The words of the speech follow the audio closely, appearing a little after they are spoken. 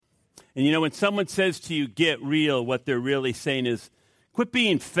And you know, when someone says to you, get real, what they're really saying is, quit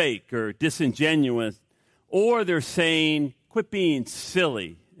being fake or disingenuous. Or they're saying, quit being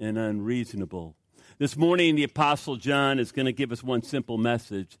silly and unreasonable. This morning, the Apostle John is going to give us one simple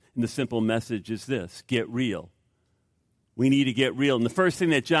message. And the simple message is this: get real. We need to get real. And the first thing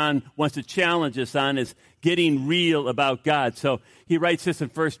that John wants to challenge us on is getting real about God. So he writes this in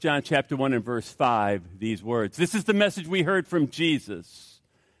 1 John chapter 1 and verse 5, these words. This is the message we heard from Jesus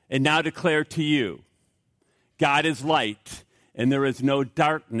and now declare to you. God is light, and there is no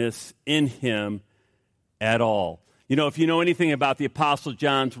darkness in him at all. You know, if you know anything about the Apostle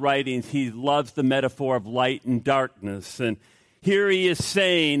John's writings, he loves the metaphor of light and darkness. And here he is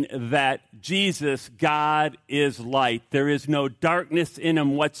saying that Jesus, God, is light. There is no darkness in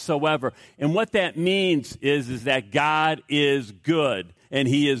him whatsoever. And what that means is that God is good, and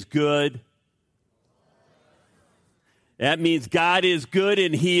he is good. That means God is good,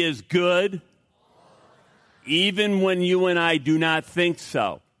 and he is good, even when you and I do not think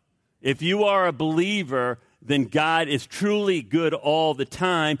so. If you are a believer, then God is truly good all the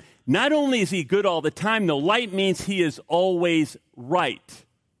time. Not only is he good all the time, though, light means he is always right.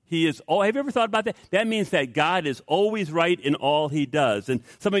 Have you ever thought about that? That means that God is always right in all he does. And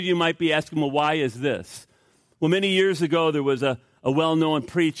some of you might be asking, well, why is this? Well, many years ago, there was a well-known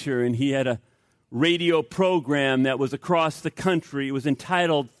preacher, and he had a radio program that was across the country. It was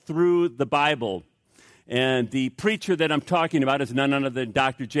entitled Through the Bible. And the preacher that I'm talking about is none other than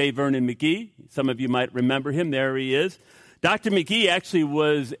Dr. J. Vernon McGee. Some of you might remember him. There he is. Dr. McGee actually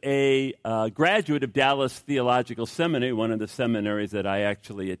was a graduate of Dallas Theological Seminary, one of the seminaries that I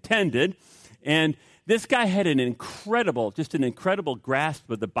actually attended. And this guy had an incredible grasp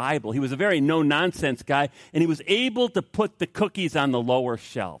of the Bible. He was a very no-nonsense guy, and he was able to put the cookies on the lower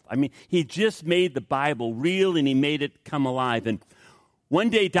shelf. I mean, he just made the Bible real, and he made it come alive. And one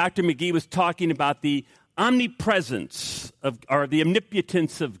day, Dr. McGee was talking about the omnipresence or the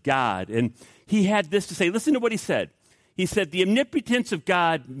omnipotence of God. And he had this to say. Listen to what he said. He said, the omnipotence of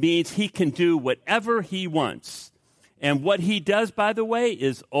God means he can do whatever he wants. And what he does, by the way,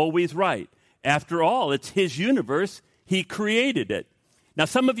 is always right. After all, it's his universe. He created it. Now,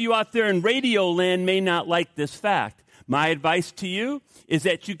 some of you out there in radio land may not like this fact. My advice to you is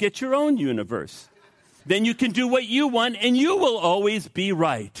that you get your own universe. Then you can do what you want, and you will always be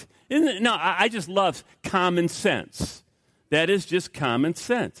right. No, I just love common sense. That is just common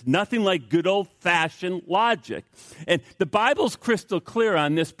sense. Nothing like good old-fashioned logic. And the Bible's crystal clear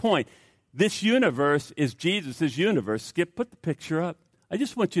on this point. This universe is Jesus' universe. Skip, put the picture up. I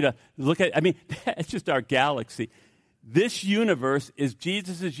just want you to look at, it's just our galaxy. This universe is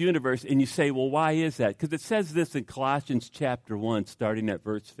Jesus' universe, and you say, well, why is that? Because it says this in Colossians chapter 1, starting at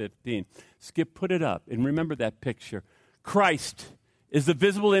verse 15. Skip, put it up, and remember that picture. Christ is the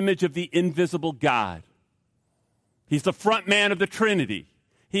visible image of the invisible God. He's the front man of the Trinity.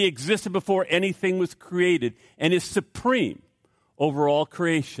 He existed before anything was created and is supreme over all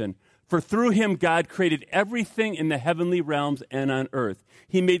creation. For through him, God created everything in the heavenly realms and on earth.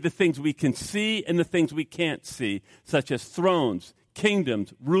 He made the things we can see and the things we can't see, such as thrones,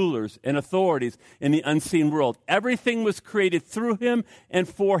 kingdoms, rulers, and authorities in the unseen world. Everything was created through him and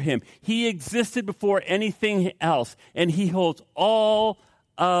for him. He existed before anything else, and he holds all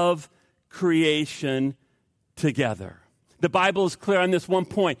of creation together. The Bible is clear on this one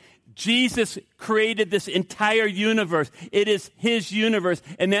point. Jesus created this entire universe. It is his universe,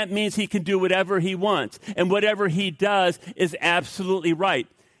 and that means he can do whatever he wants. And whatever he does is absolutely right.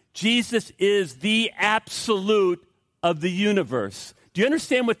 Jesus is the absolute of the universe. Do you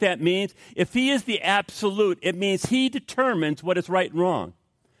understand what that means? If he is the absolute, it means he determines what is right and wrong.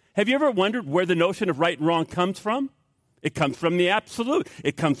 Have you ever wondered where the notion of right and wrong comes from? It comes from the absolute.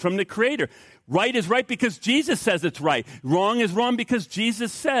 It comes from the Creator. Right is right because Jesus says it's right. Wrong is wrong because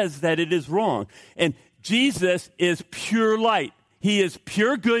Jesus says that it is wrong. And Jesus is pure light. He is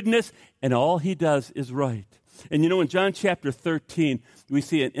pure goodness, and all he does is right. And you know, in John chapter 13, we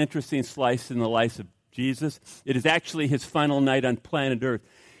see an interesting slice in the life of Jesus. It is actually his final night on planet Earth.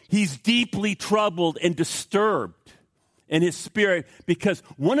 He's deeply troubled and disturbed in his spirit because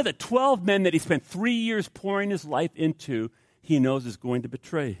one of the 12 men that he spent 3 years pouring his life into, he knows is going to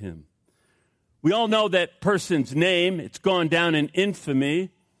betray him. We all know that person's name. It's gone down in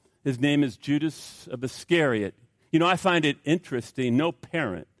infamy. His name is Judas of Iscariot. You know, I find it interesting. No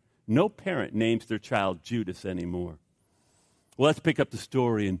parent names their child Judas anymore. Well, let's pick up the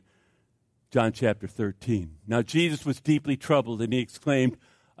story in John chapter 13. Now, Jesus was deeply troubled, and he exclaimed,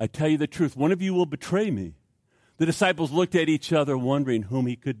 I tell you the truth, one of you will betray me. The disciples looked at each other, wondering whom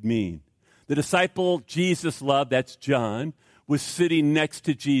he could mean. The disciple Jesus loved, that's John, was sitting next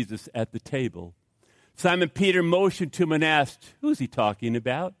to Jesus at the table. Simon Peter motioned to him and asked, "Who's he talking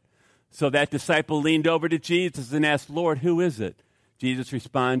about?" So that disciple leaned over to Jesus and asked, "Lord, who is it?" Jesus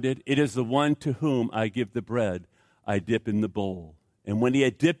responded, "It is the one to whom I give the bread I dip in the bowl." And when he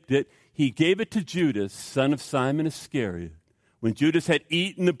had dipped it, he gave it to Judas, son of Simon Iscariot. When Judas had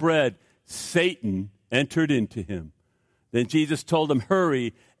eaten the bread, Satan entered into him. Then Jesus told him,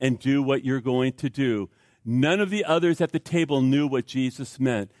 "Hurry and do what you're going to do." None of the others at the table knew what Jesus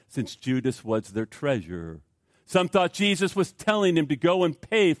meant, since Judas was their treasurer. Some thought Jesus was telling him to go and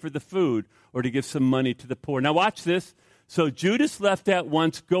pay for the food or to give some money to the poor. Now watch this. So Judas left at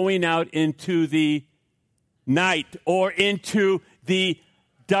once, going out into the night or into the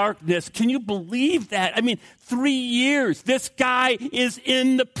darkness. Can you believe that? I mean, 3 years. This guy is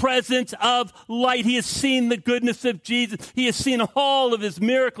in the presence of light. He has seen the goodness of Jesus. He has seen all of his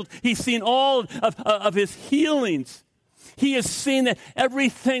miracles. He's seen all of his healings. He has seen that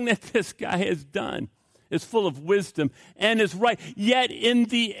everything that this guy has done is full of wisdom and is right. Yet in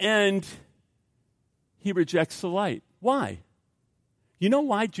the end, he rejects the light. Why? You know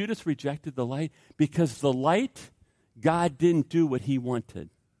why Judas rejected the light? Because the light, God didn't do what he wanted.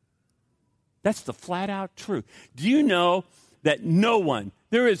 That's the flat out truth. Do you know that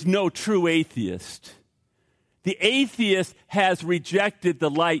there is no true atheist? The atheist has rejected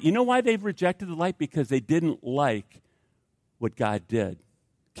the light. You know why they've rejected the light? Because they didn't like what God did.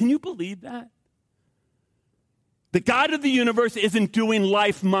 Can you believe that? The God of the universe isn't doing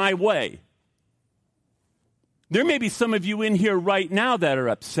life my way. There may be some of you in here right now that are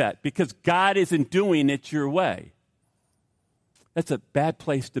upset because God isn't doing it your way. That's a bad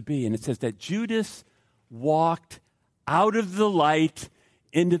place to be. And it says that Judas walked out of the light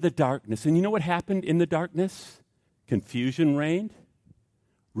into the darkness. And you know what happened in the darkness? Confusion reigned.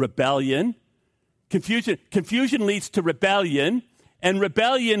 Rebellion. Confusion leads to rebellion. And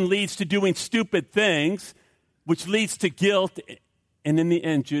rebellion leads to doing stupid things, which leads to guilt. And in the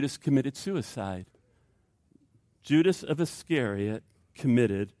end, Judas committed suicide. Judas of Iscariot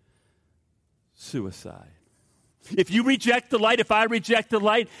committed suicide. If you reject the light, if I reject the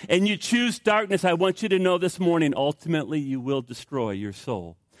light, and you choose darkness, I want you to know this morning, ultimately you will destroy your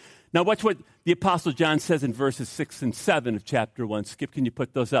soul. Now watch what the Apostle John says in verses 6 and 7 of chapter 1. Skip, can you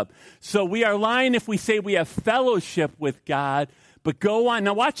put those up? So we are lying if we say we have fellowship with God, but go on.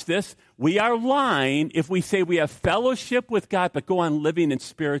 Now watch this. We are lying if we say we have fellowship with God, but go on living in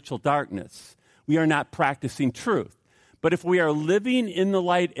spiritual darkness. We are not practicing truth. But if we are living in the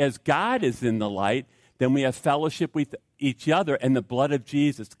light as God is in the light, then we have fellowship with each other, and the blood of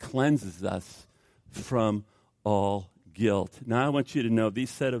Jesus cleanses us from all guilt. Now I want you to know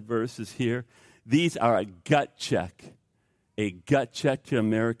these set of verses here, these are a gut check to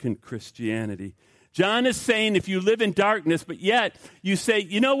American Christianity. John is saying if you live in darkness, but yet you say,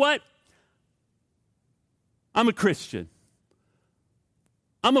 you know what? I'm a Christian.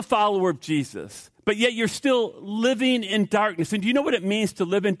 I'm a follower of Jesus. But yet you're still living in darkness. And do you know what it means to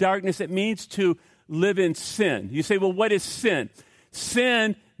live in darkness? It means to live in sin. You say, well, what is sin?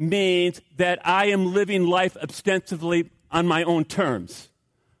 Sin means that I am living life ostensibly on my own terms.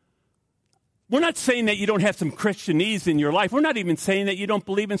 We're not saying that you don't have some Christianese in your life. We're not even saying that you don't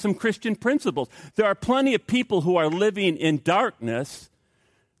believe in some Christian principles. There are plenty of people who are living in darkness,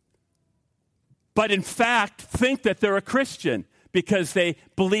 but in fact think that they're a Christian because they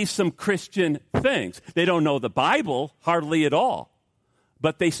believe some Christian things. They don't know the Bible hardly at all,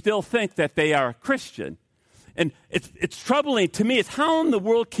 but they still think that they are a Christian. And it's troubling to me. It's how in the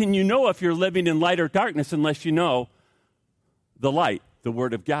world can you know if you're living in light or darkness unless you know the light, the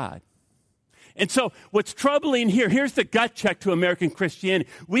Word of God? And so what's troubling here, here's the gut check to American Christianity.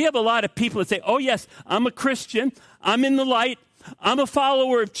 We have a lot of people that say, oh yes, I'm a Christian, I'm in the light, I'm a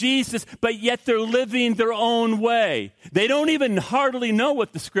follower of Jesus, but yet they're living their own way. They don't even hardly know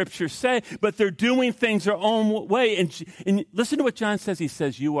what the Scriptures say, but they're doing things their own way. And listen to what John says. He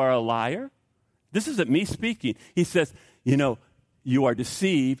says, you are a liar. This isn't me speaking. He says, you are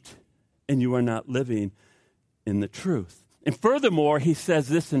deceived and you are not living in the truth. And furthermore, he says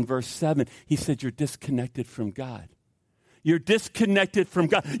this in verse 7. He said, you're disconnected from God. You're disconnected from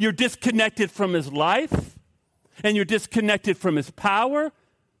God. You're disconnected from his life, and you're disconnected from his power.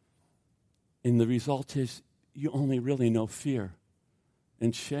 And the result is you only really know fear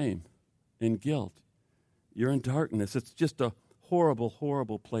and shame and guilt. You're in darkness. It's just a horrible,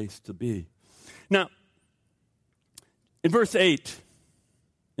 horrible place to be. Now, in verse 8,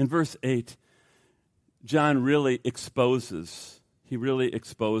 John really exposes,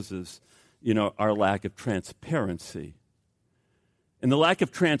 our lack of transparency. And the lack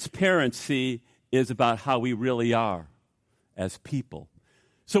of transparency is about how we really are as people.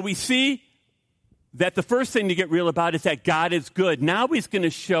 So we see that the first thing to get real about is that God is good. Now he's going to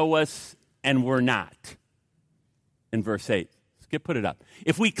show us, and we're not. In verse 8. Skip, put it up.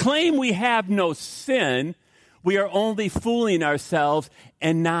 If we claim we have no sin, we are only fooling ourselves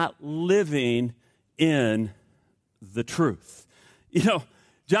and not living in the truth. You know,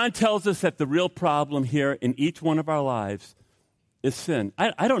 John tells us that the real problem here in each one of our lives is sin.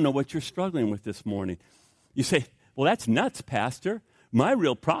 I don't know what you're struggling with this morning. You say, well, that's nuts, Pastor. My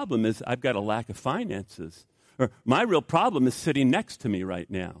real problem is I've got a lack of finances. Or my real problem is sitting next to me right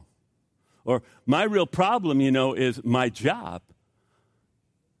now. Or my real problem, is my job.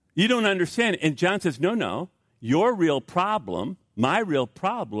 You don't understand. And John says, no, your real problem, my real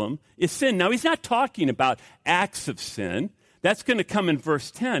problem is sin. Now, he's not talking about acts of sin. That's going to come in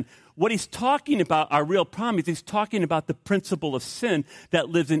verse 10. What he's talking about, our real problem, is he's talking about the principle of sin that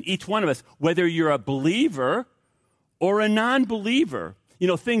lives in each one of us, whether you're a believer or a non-believer.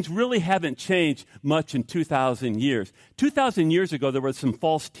 Things really haven't changed much in 2,000 years. 2,000 years ago, there were some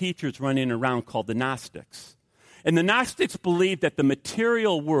false teachers running around called the Gnostics. And the Gnostics believed that the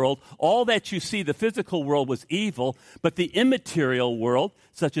material world, all that you see, the physical world, was evil, but the immaterial world,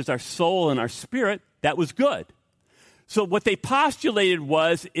 such as our soul and our spirit, that was good. So what they postulated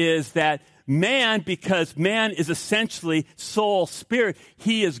is that man, because man is essentially soul, spirit,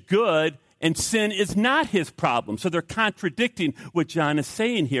 he is good, and sin is not his problem. So they're contradicting what John is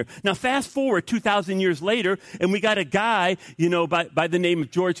saying here. Now, fast forward 2,000 years later, and we got a guy, by the name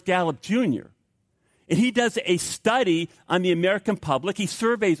of George Gallup Jr., and he does a study on the American public. He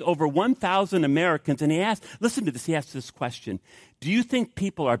surveys over 1,000 Americans, and he asks this question: do you think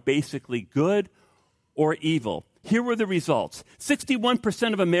people are basically good or evil? Here were the results.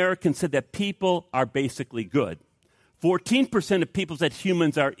 61% of Americans said that people are basically good. 14% of people said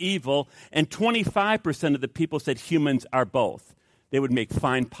humans are evil, and 25% of the people said humans are both. They would make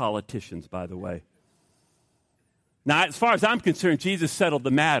fine politicians, by the way. Now, as far as I'm concerned, Jesus settled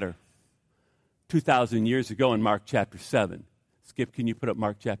the matter 2,000 years ago in Mark chapter 7. Skip, can you put up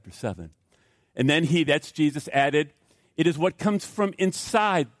Mark chapter 7? And then that's Jesus, added, it is what comes from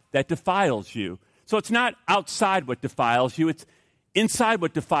inside that defiles you. So it's not outside what defiles you, it's inside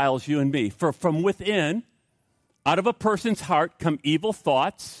what defiles you and me. For from within, out of a person's heart come evil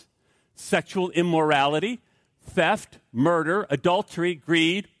thoughts, sexual immorality, theft, murder, adultery,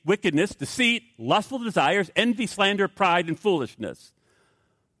 greed, wickedness, deceit, lustful desires, envy, slander, pride, and foolishness.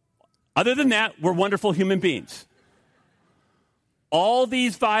 Other than that, we're wonderful human beings. All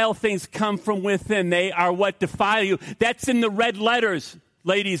these vile things come from within. They are what defile you. That's in the red letters,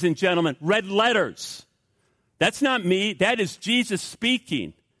 ladies and gentlemen. Red letters. That's not me. That is Jesus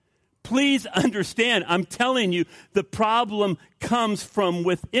speaking. Please understand, I'm telling you, the problem comes from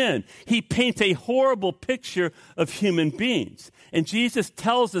within. He paints a horrible picture of human beings. And Jesus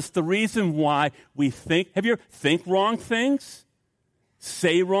tells us the reason why we think wrong things,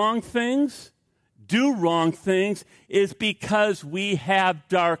 say wrong things, do wrong things, is because we have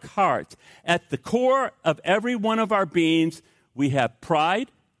dark hearts. At the core of every one of our beings, we have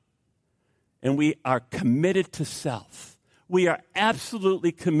pride, and we are committed to self. We are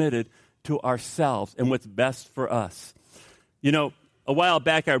absolutely committed to ourselves and what's best for us. A while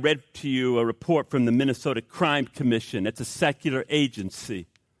back I read to you a report from the Minnesota Crime Commission. It's a secular agency.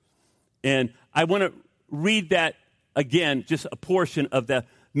 And I want to read that again, just a portion of the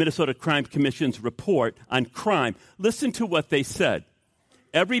Minnesota Crime Commission's report on crime. Listen to what they said.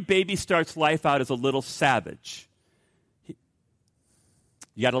 Every baby starts life out as a little savage.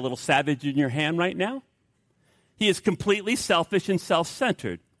 You got a little savage in your hand right now? He is completely selfish and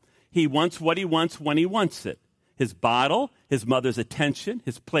self-centered. He wants what he wants when he wants it. His bottle, his mother's attention,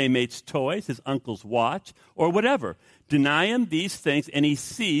 his playmate's toys, his uncle's watch, or whatever. Deny him these things, and he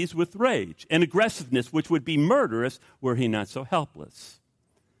sees with rage and aggressiveness, which would be murderous were he not so helpless.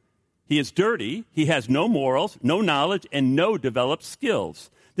 He is dirty, he has no morals, no knowledge, and no developed skills.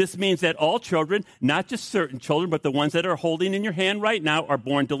 This means that all children, not just certain children, but the ones that are holding in your hand right now, are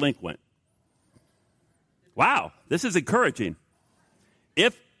born delinquent. Wow, this is encouraging.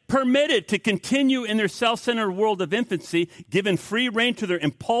 If permitted to continue in their self-centered world of infancy, given free rein to their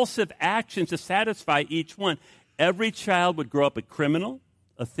impulsive actions to satisfy each one, every child would grow up a criminal,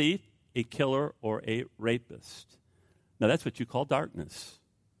 a thief, a killer, or a rapist. Now, that's what you call darkness.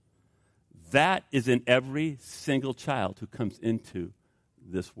 That is in every single child who comes into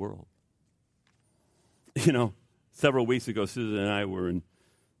this world. Several weeks ago, Susan and I were in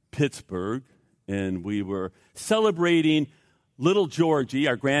Pittsburgh, and we were celebrating little Georgie,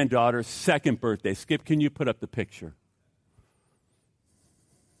 our granddaughter's second birthday. Skip, can you put up the picture?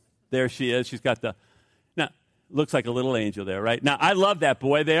 There she is. She's got Now, looks like a little angel there, right? Now, I love that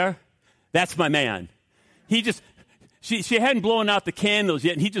boy there. That's my man. She hadn't blown out the candles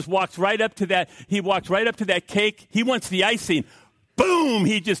yet, and he just walks right up to that. He walks right up to that cake. He wants the icing. Boom!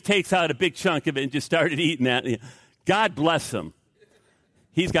 He just takes out a big chunk of it and just started eating that. God bless him.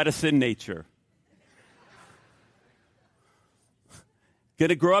 He's got a sin nature. Going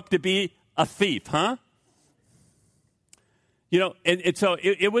to grow up to be a thief, huh? And so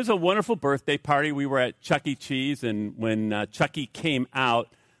it was a wonderful birthday party. We were at Chuck E. Cheese, and when Chucky came out,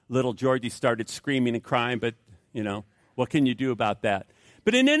 little Georgie started screaming and crying, but, what can you do about that?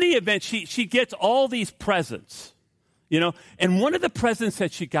 But in any event, she gets all these presents, and one of the presents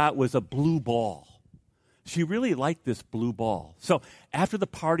that she got was a blue ball. She really liked this blue ball. So after the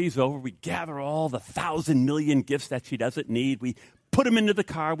party's over, we gather all the 1,000 million gifts that she doesn't need. We put them into the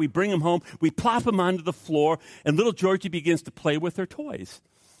car. We bring them home. We plop them onto the floor, and little Georgie begins to play with her toys.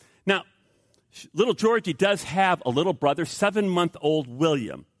 Now, little Georgie does have a little brother, 7-month-old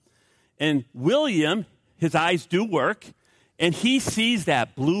William. And William, his eyes do work, and he sees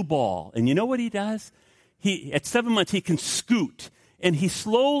that blue ball. And you know what he does? At 7 months, he can scoot, and he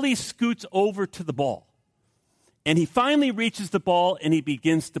slowly scoots over to the ball. And he finally reaches the ball, and he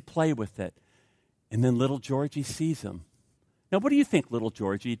begins to play with it. And then little Georgie sees him. Now, what do you think little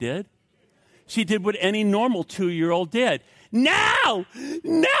Georgie did? She did what any normal 2-year-old did. No,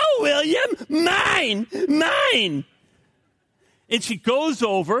 William, mine. And she goes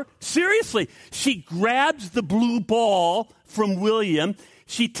over, seriously, she grabs the blue ball from William.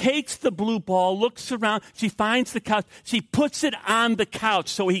 She takes the blue ball, looks around, she finds the couch, she puts it on the couch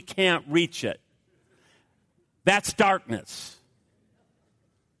so he can't reach it. That's darkness.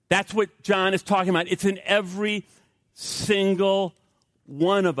 That's what John is talking about. It's in every single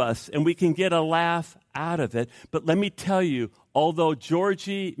one of us, and we can get a laugh out of it. But let me tell you, although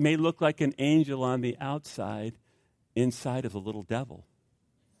Georgie may look like an angel on the outside, inside is a little devil.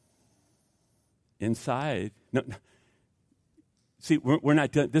 Inside, no. See, we're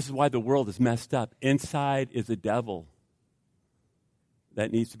not done. This is why the world is messed up. Inside is a devil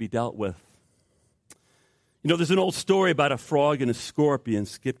that needs to be dealt with. There's an old story about a frog and a scorpion.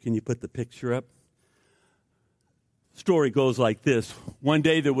 Skip, can you put the picture up? Story goes like this. One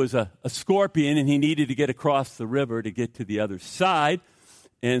day there was a scorpion, and he needed to get across the river to get to the other side.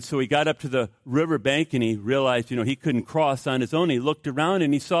 And so he got up to the riverbank, and he realized, he couldn't cross on his own. He looked around,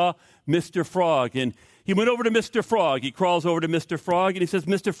 and he saw Mr. Frog. And he went over to Mr. Frog. He crawls over to Mr. Frog, and he says,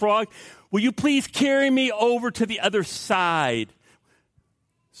 Mr. Frog, will you please carry me over to the other side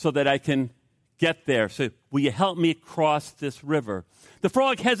so that I can get there? So will you help me cross this river? The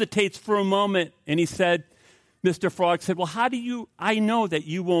frog hesitates for a moment, and he said, Mr. Frog said, well, how do I know that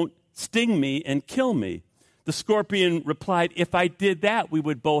you won't sting me and kill me? The scorpion replied, if I did that, we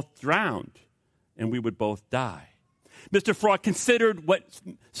would both drown and we would both die. Mr. Frog considered what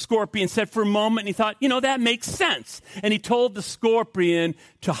Scorpion said for a moment, and he thought, that makes sense. And he told the scorpion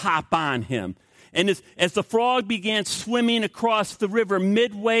to hop on him. And as the frog began swimming across the river,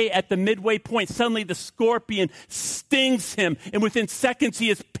 at the midway point, suddenly the scorpion stings him, and within seconds he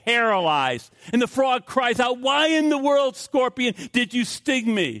is paralyzed. And the frog cries out, why in the world, scorpion, did you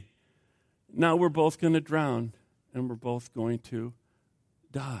sting me? Now we're both going to drown, and we're both going to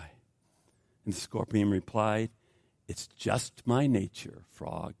die. And the scorpion replied, it's just my nature,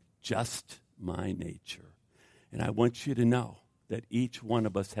 frog, just my nature. And I want you to know that each one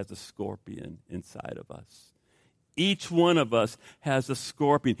of us has a scorpion inside of us. Each one of us has a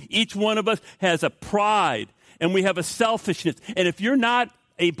scorpion. Each one of us has a pride, and we have a selfishness. And if you're not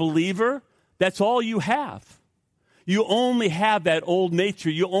a believer, that's all you have. You only have that old nature.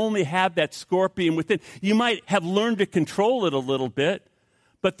 You only have that scorpion within. You might have learned to control it a little bit,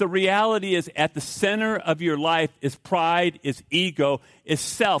 but the reality is at the center of your life is pride, is ego, is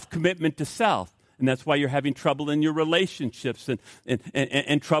self, commitment to self. And that's why you're having trouble in your relationships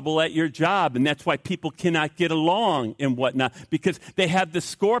and trouble at your job. And that's why people cannot get along and whatnot, because they have the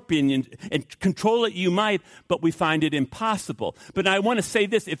scorpion and control it you might, but we find it impossible. But I want to say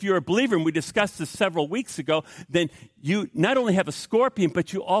this, if you're a believer, and we discussed this several weeks ago, then you not only have a scorpion,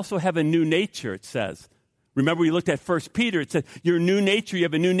 but you also have a new nature, it says. Remember, we looked at 1 Peter. It said, your new nature, you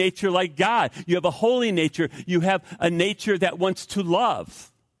have a new nature like God. You have a holy nature. You have a nature that wants to love.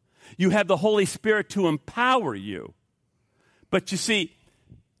 You have the Holy Spirit to empower you. But you see,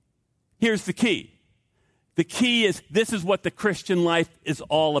 here's the key. The key is this is what the Christian life is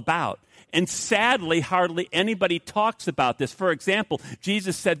all about. And sadly, hardly anybody talks about this. For example,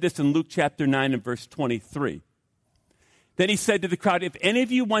 Jesus said this in Luke chapter 9 and verse 23. Then he said to the crowd, if any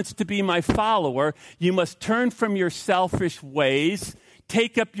of you wants to be my follower, you must turn from your selfish ways,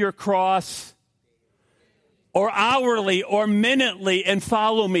 take up your cross or hourly or minutely and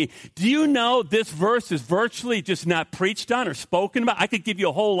follow me. Do you know this verse is virtually just not preached on or spoken about? I could give you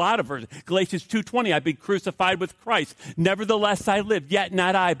a whole lot of verses. Galatians 2:20, I've been crucified with Christ. Nevertheless I live, yet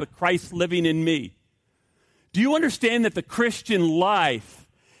not I, but Christ living in me. Do you understand that the Christian life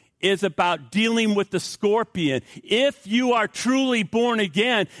is about dealing with the scorpion? If you are truly born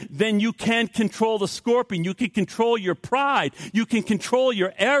again, then you can control the scorpion. You can control your pride. You can control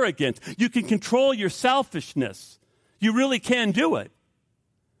your arrogance. You can control your selfishness. You really can do it.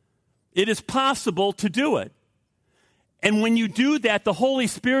 It is possible to do it. And when you do that, the Holy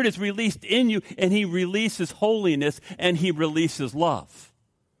Spirit is released in you, and he releases holiness, and he releases love.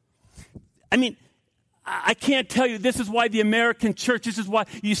 I mean, I can't tell you, this is why the American church, this is why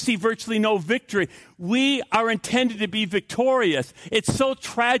you see virtually no victory. We are intended to be victorious. It's so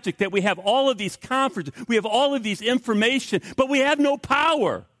tragic that we have all of these conferences, we have all of these information, but we have no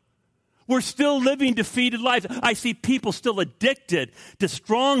power. We're still living defeated lives. I see people still addicted to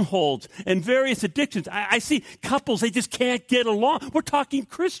strongholds and various addictions. I see couples, they just can't get along. We're talking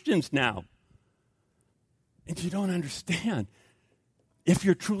Christians now. And you don't understand. If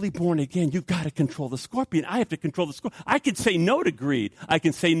you're truly born again, you've got to control the scorpion. I have to control the scorpion. I can say no to greed. I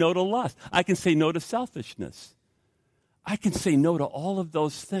can say no to lust. I can say no to selfishness. I can say no to all of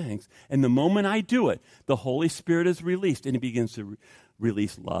those things. And the moment I do it, the Holy Spirit is released, and he begins to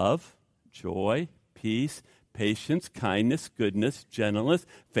release love, joy, peace, patience, kindness, goodness, gentleness,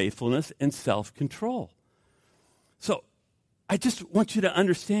 faithfulness, and self-control. So I just want you to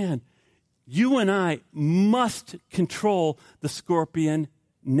understand, you and I must control the scorpion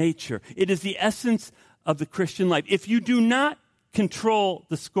nature. It is the essence of the Christian life. If you do not control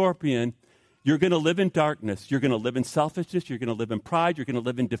the scorpion, you're going to live in darkness. You're going to live in selfishness. You're going to live in pride. You're going to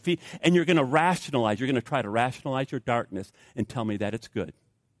live in defeat. And you're going to rationalize. You're going to try to rationalize your darkness and tell me that it's good.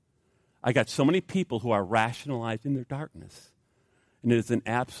 I got so many people who are rationalizing their darkness. And it is an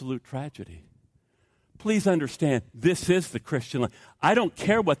absolute tragedy. Please understand, this is the Christian life. I don't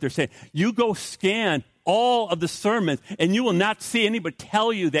care what they're saying. You go scan all of the sermons, and you will not see anybody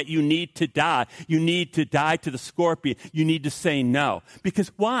tell you that you need to die. You need to die to the scorpion. You need to say no.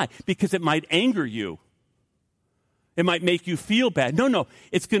 Because why? Because it might anger you. It might make you feel bad. No.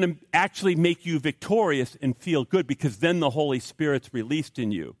 It's going to actually make you victorious and feel good, because then the Holy Spirit's released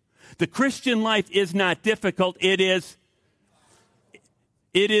in you. The Christian life is not difficult. It is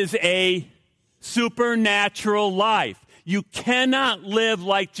a supernatural life. You cannot live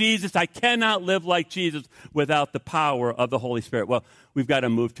like Jesus. I cannot live like Jesus without the power of the Holy Spirit. Well, we've got to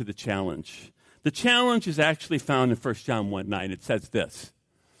move to the challenge. The challenge is actually found in 1 John 1:9. It says this: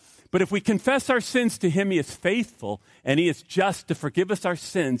 but if we confess our sins to him, he is faithful and he is just to forgive us our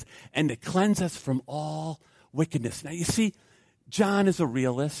sins and to cleanse us from all wickedness. Now, you see, John is a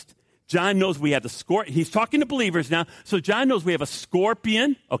realist. John knows we have the scorpion. He's talking to believers now. So John knows we have a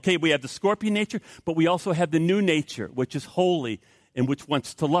scorpion. Okay, we have the scorpion nature, but we also have the new nature, which is holy and which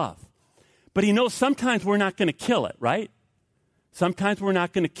wants to love. But he knows sometimes we're not going to kill it, right? Sometimes we're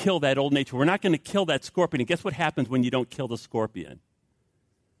not going to kill that old nature. We're not going to kill that scorpion. And guess what happens when you don't kill the scorpion?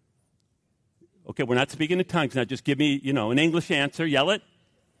 Okay, we're not speaking in tongues now. Just give me, an English answer. Yell it.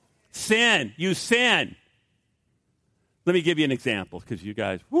 Sin. You sin. Let me give you an example, because you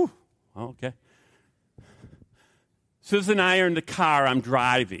guys, okay. Susan and I are in the car. I'm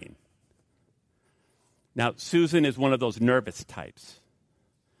driving. Now, Susan is one of those nervous types.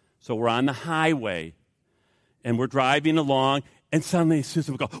 So we're on the highway, and we're driving along, and suddenly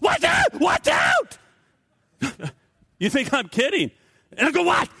Susan will go, "Watch out! Watch out!" You think I'm kidding. And I go,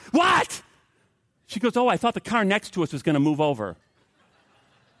 "What? What?" She goes, "Oh, I thought the car next to us was going to move over."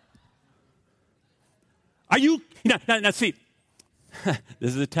 Are you, now see,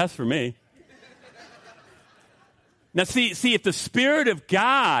 this is a test for me. Now see, if the Spirit of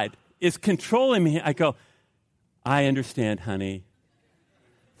God is controlling me, I go, "I understand, honey.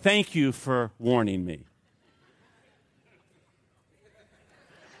 Thank you for warning me."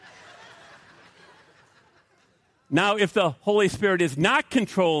 Now, if the Holy Spirit is not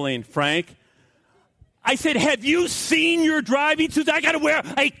controlling Frank, I said, "Have you seen your driving, Susan? I got to wear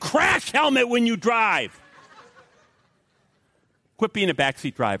a crash helmet when you drive." Quit being a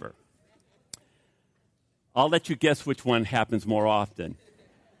backseat driver. I'll let you guess which one happens more often.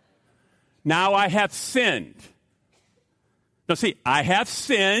 Now I have sinned. Now see, I have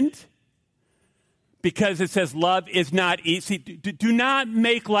sinned because it says love is not easy. Do not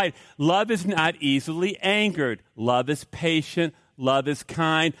make light. Love is not easily angered. Love is patient. Love is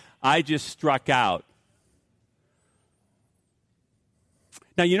kind. I just struck out.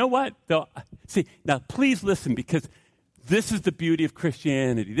 Now, you know what? Now please listen, because this is the beauty of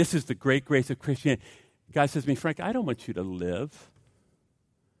Christianity. This is the great grace of Christianity. God says to me, Frank, I don't want you to live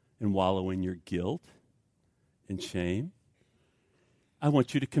and wallow in your guilt and shame. I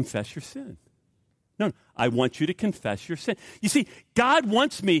want you to confess your sin. No, I want you to confess your sin. You see, God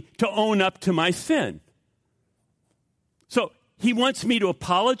wants me to own up to my sin. So he wants me to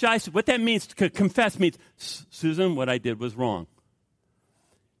apologize. What that means, to confess means, Susan, what I did was wrong.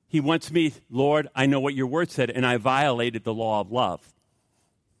 He wants me, Lord, I know what your word said, and I violated the law of love.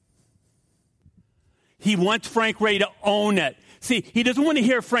 He wants Frank Ray to own it. See, he doesn't want to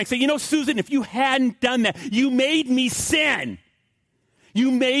hear Frank say, Susan, if you hadn't done that, you made me sin. You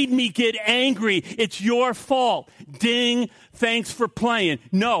made me get angry. It's your fault. Ding, thanks for playing.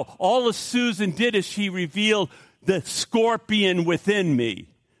 No, all of Susan did is she revealed the scorpion within me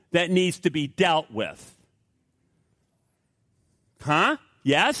that needs to be dealt with. Huh?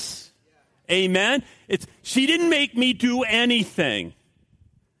 Yes? Yeah. Amen? She didn't make me do anything.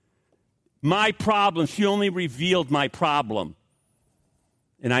 My problem, she only revealed my problem.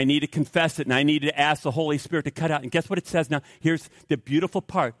 And I need to confess it, and I need to ask the Holy Spirit to cut out. And guess what it says now? Here's the beautiful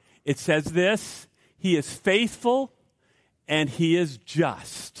part. It says this, he is faithful and he is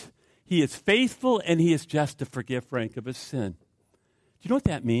just. He is faithful and he is just to forgive Frank of his sin. Do you know what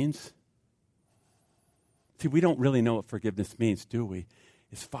that means? See, we don't really know what forgiveness means, do we?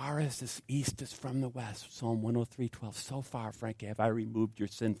 As far as this east is from the west, Psalm 103:12, so far, Frank, have I removed your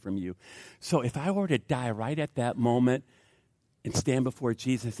sin from you. So if I were to die right at that moment and stand before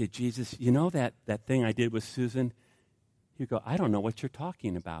Jesus and say, Jesus, you know that thing I did with Susan? He'd go, I don't know what you're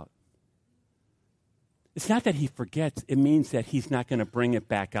talking about. It's not that he forgets. It means that he's not going to bring it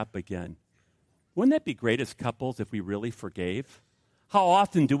back up again. Wouldn't that be great as couples if we really forgave? How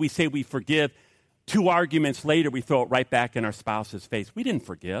often do we say we forgive? 2 arguments later, we throw it right back in our spouse's face. We didn't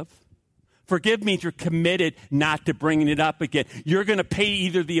forgive. Forgive means you're committed not to bringing it up again. You're going to pay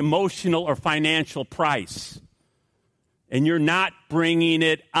either the emotional or financial price. And you're not bringing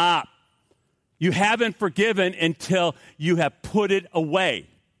it up. You haven't forgiven until you have put it away.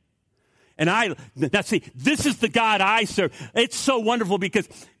 And this is the God I serve. It's so wonderful because,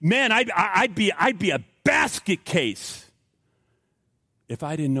 man, I'd be a basket case if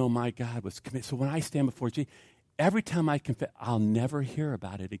I didn't know my God was committed. So when I stand before Jesus, every time I confess, I'll never hear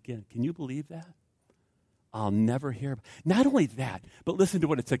about it again. Can you believe that? I'll never hear about it. Not only that, but listen to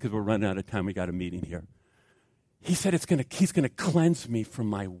what it said because we're running out of time. We got a meeting here. He said he's going to cleanse me from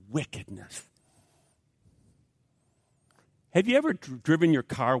my wickedness. Have you ever driven your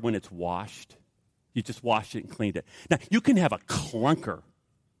car when it's washed? You just washed it and cleaned it. Now, you can have a clunker.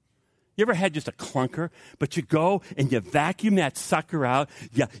 You ever had just a clunker? But you go and you vacuum that sucker out.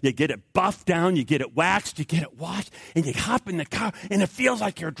 You get it buffed down. You get it waxed. You get it washed. And you hop in the car, and it feels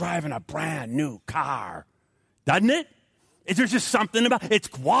like you're driving a brand new car. Doesn't it? There's just something about it.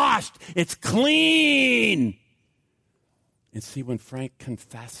 It's washed. It's clean. And see, when Frank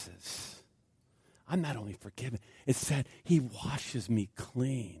confesses, I'm not only forgiven. It said he washes me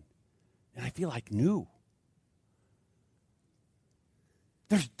clean. And I feel like new.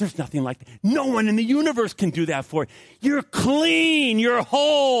 There's nothing like that. No one in the universe can do that for you. You're clean. You're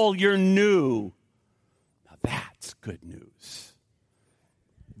whole. You're new. Now that's good news.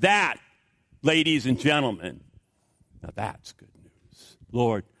 That, ladies and gentlemen, now that's good news.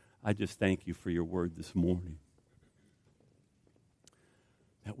 Lord, I just thank you for your word this morning.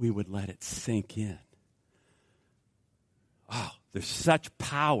 That we would let it sink in. Oh, there's such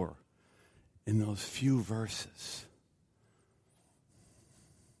power in those few verses.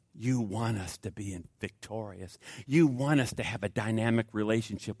 You want us to be victorious. You want us to have a dynamic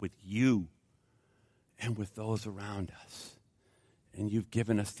relationship with you and with those around us. And you've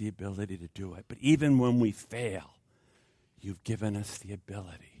given us the ability to do it. But even when we fail, you've given us the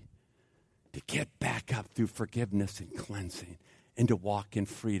ability to get back up through forgiveness and cleansing and to walk in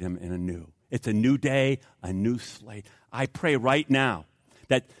freedom and anew. It's a new day, a new slate. I pray right now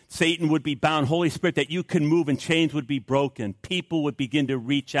that Satan would be bound, Holy Spirit, that you can move and chains would be broken. People would begin to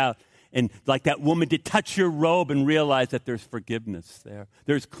reach out and, like that woman, to touch your robe and realize that there's forgiveness there.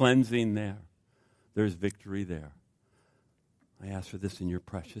 There's cleansing there. There's victory there. I ask for this in your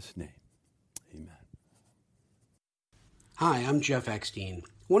precious name. Amen. Hi, I'm Jeff Eckstein,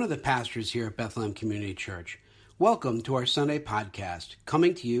 one of the pastors here at Bethlehem Community Church. Welcome to our Sunday podcast,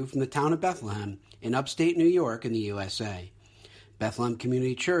 coming to you from the town of Bethlehem in upstate New York in the USA. Bethlehem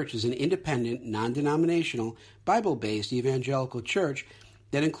Community Church is an independent, non-denominational, Bible-based evangelical church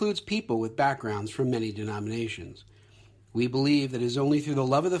that includes people with backgrounds from many denominations. We believe that it is only through the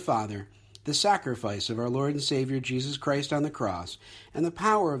love of the Father, the sacrifice of our Lord and Savior Jesus Christ on the cross, and the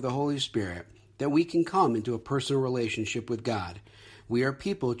power of the Holy Spirit that we can come into a personal relationship with God. We are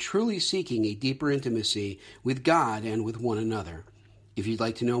people truly seeking a deeper intimacy with God and with one another. If you'd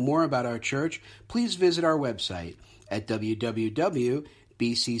like to know more about our church, please visit our website at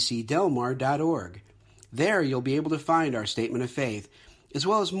www.bccdelmar.org. There you'll be able to find our statement of faith, as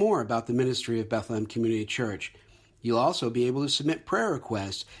well as more about the ministry of Bethlehem Community Church. You'll also be able to submit prayer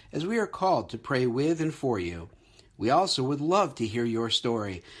requests as we are called to pray with and for you. We also would love to hear your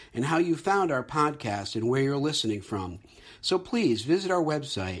story and how you found our podcast and where you're listening from. So please visit our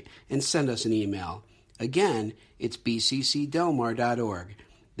website and send us an email. Again, it's bccdelmar.org.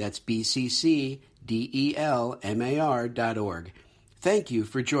 That's bccdelmar.org. Thank you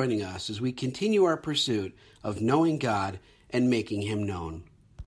for joining us as we continue our pursuit of knowing God and making Him known.